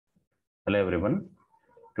Hello everyone.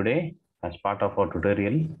 Today, as part of our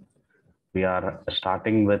tutorial, we are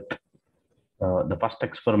starting with the first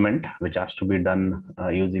experiment which has to be done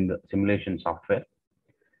using the simulation software.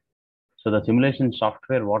 So the simulation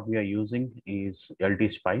software what we are using is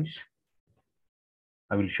LTSpice.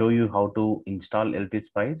 I will show you how to install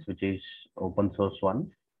LTSpice, which is open source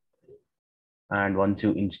one. And once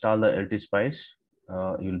you install the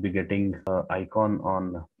LTSpice, you'll be getting icon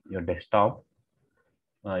on your desktop.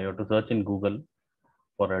 You have to search in Google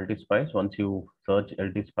for LTSpice. Once you search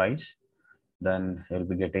LTSpice, then you'll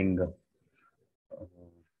be getting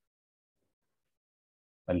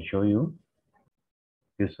I'll show you.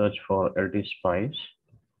 You search for LTSpice,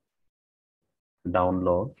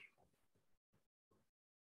 download.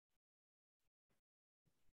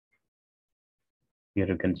 Here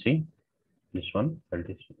you can see this one,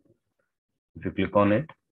 LTSpice. If you click on it,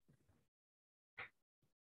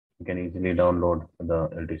 you can easily download the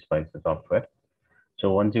LTSpice software.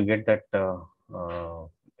 So once you get that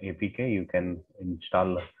APK, you can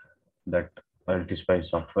install that LTSpice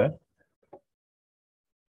software.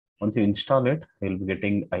 Once you install it, you'll be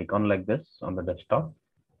getting icon like this on the desktop.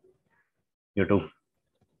 You have to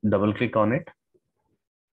double click on it.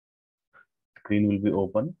 Screen will be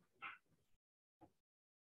open.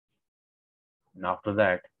 And after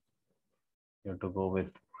that, you have to go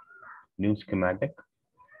with new schematic.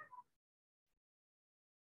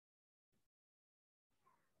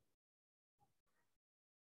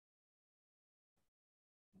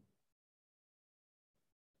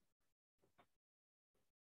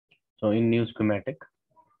 So in new schematic,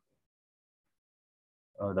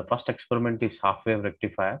 the first experiment is half-wave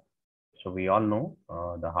rectifier. So we all know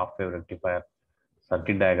the half-wave rectifier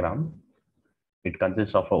circuit diagram. It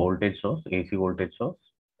consists of a voltage source, AC voltage source,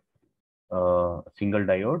 single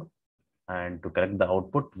diode, and to correct the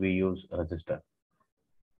output, we use a resistor.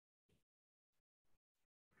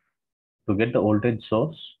 To get the voltage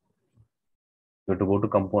source, you have to go to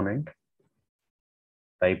component,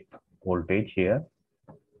 type voltage here,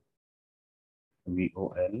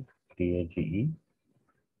 VOLTAGE,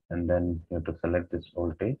 and then you have to select this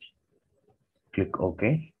voltage, click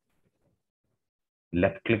OK.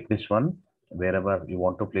 Left click this one, wherever you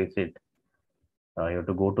want to place it. You have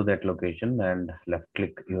to go to that location and left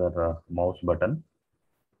click your mouse button,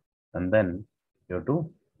 and then you have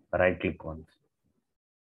to right click once.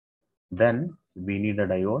 Then we need a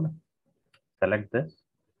diode. Select this,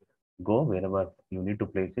 go wherever you need to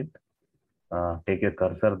place it. Take your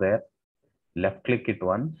cursor there, left click it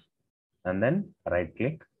once, and then right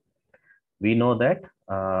click. We know that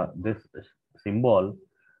this symbol,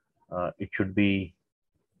 it should be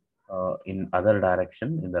in other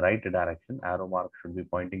direction, in the right direction. Arrow mark should be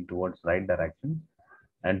pointing towards right direction.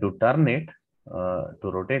 And to turn it, to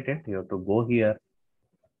rotate it, you have to go here.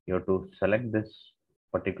 You have to select this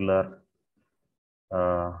particular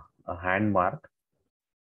hand mark,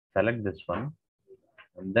 select this one,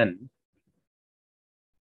 and then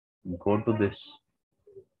go to this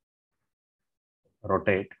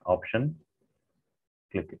rotate option,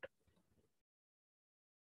 click it.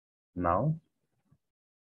 Now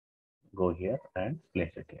go here and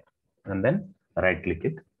place it here, and then right click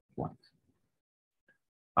it once.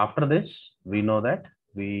 After this, we know that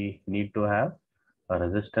we need to have a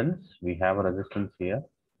resistance. We have a resistance here.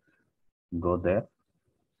 Go there,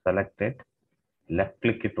 select it, left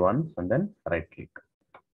click it once, and then right click.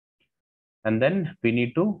 And then we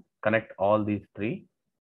need to connect all these three.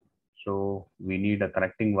 So we need a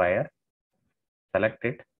connecting wire. Select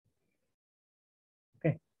it.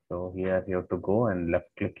 Okay. So here you have to go and left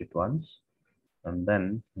click it once, and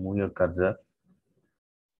then move your cursor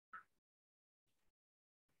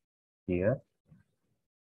here,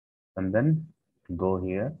 and then go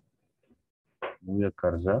here, move your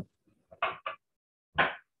cursor,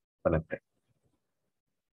 select it.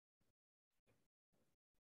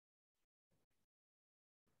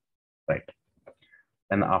 Right.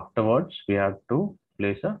 And afterwards, we have to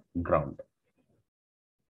place a ground.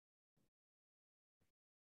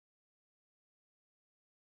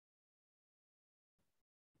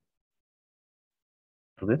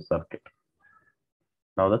 To this circuit.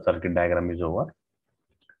 Now the circuit diagram is over.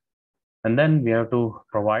 And then we have to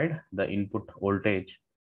provide the input voltage.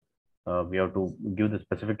 We have to give the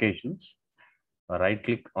specifications. Right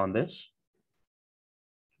click on this.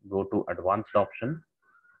 Go to advanced option.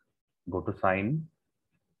 Go to sign.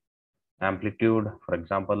 Amplitude, for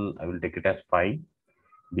example, I will take it as 5.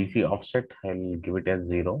 DC offset, I will give it as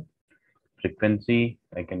 0. Frequency,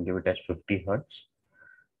 I can give it as 50 Hertz.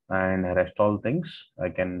 And rest all things, I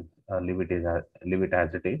can leave it as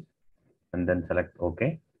it is, and then select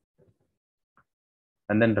OK.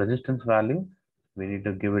 And then resistance value, we need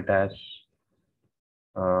to give it as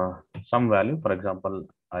some value. For example,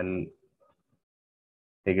 I'll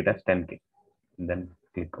take it as 10K, and then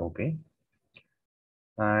click OK.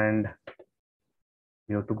 And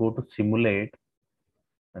you have to go to simulate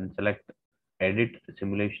and select edit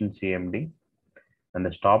simulation CMD, and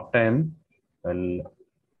the stop time I'll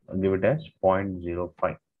give it as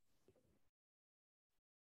 0.05.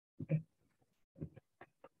 Okay.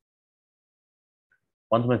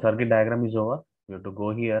 Once my circuit diagram is over, you have to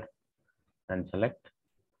go here and select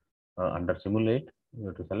under simulate, you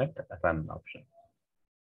have to select run option.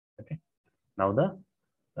 Okay. Now the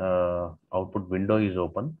output window is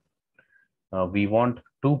open. We want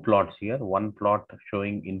two plots here, one plot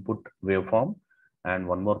showing input waveform and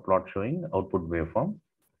one more plot showing output waveform.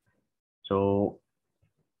 So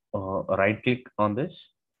right click on this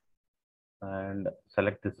and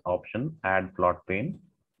select this option, add plot pane.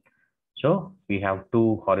 So we have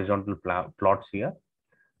two horizontal plots here.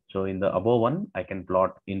 So in the above one, I can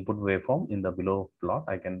plot input waveform. In the below plot,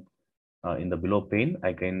 I can in the below pane,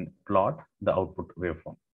 I can plot the output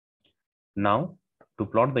waveform. Now to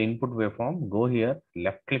plot the input waveform, go here,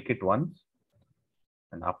 left click it once,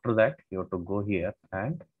 and after that you have to go here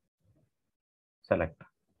and select.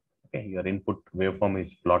 Okay, your input waveform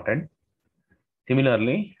is plotted.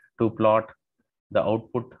 Similarly, to plot the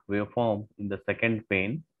output waveform in the second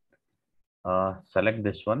pane, select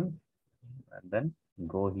this one and then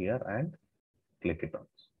go here and click it once.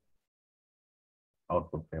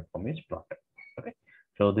 Output waveform is plotted. Okay,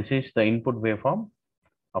 so this is the input waveform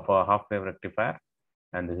of a half wave rectifier,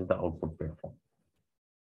 and this is the output waveform.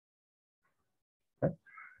 Okay.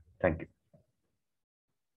 Thank you.